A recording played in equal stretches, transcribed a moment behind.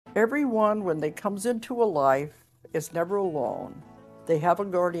Everyone, when they comes into a life, is never alone. They have a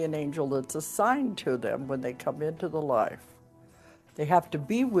guardian angel that's assigned to them when they come into the life. They have to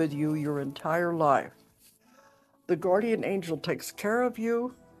be with you your entire life. The guardian angel takes care of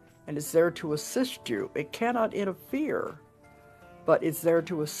you and is there to assist you. It cannot interfere, but it's there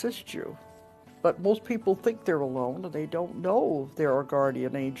to assist you. But most people think they're alone and they don't know there are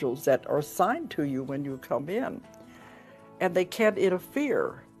guardian angels that are assigned to you when you come in. And they can't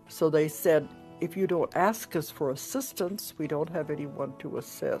interfere. So they said, if you don't ask us for assistance, we don't have anyone to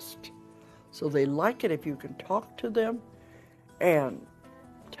assist. So they like it if you can talk to them and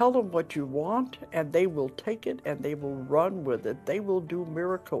tell them what you want, and they will take it and they will run with it. They will do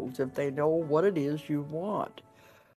miracles if they know what it is you want.